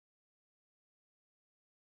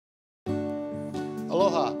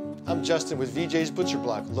Aloha, I'm Justin with VJ's Butcher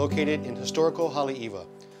Block, located in historical Haleiwa.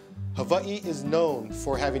 Hawaii is known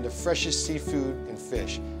for having the freshest seafood and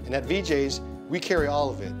fish, and at VJ's, we carry all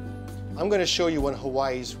of it. I'm going to show you one of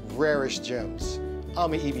Hawaii's rarest gems,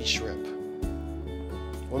 Amaiiwi shrimp.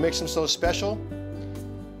 What makes them so special?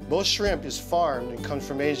 Most shrimp is farmed and comes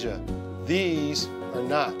from Asia. These are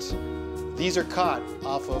not. These are caught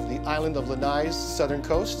off of the island of Lanai's southern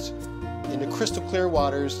coast in the crystal clear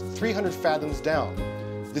waters 300 fathoms down.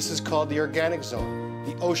 This is called the organic zone,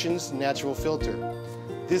 the ocean's natural filter.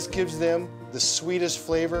 This gives them the sweetest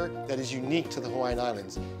flavor that is unique to the Hawaiian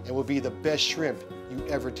Islands and will be the best shrimp you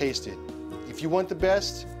ever tasted. If you want the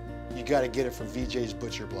best, you gotta get it from VJ's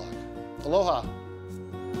Butcher Block. Aloha.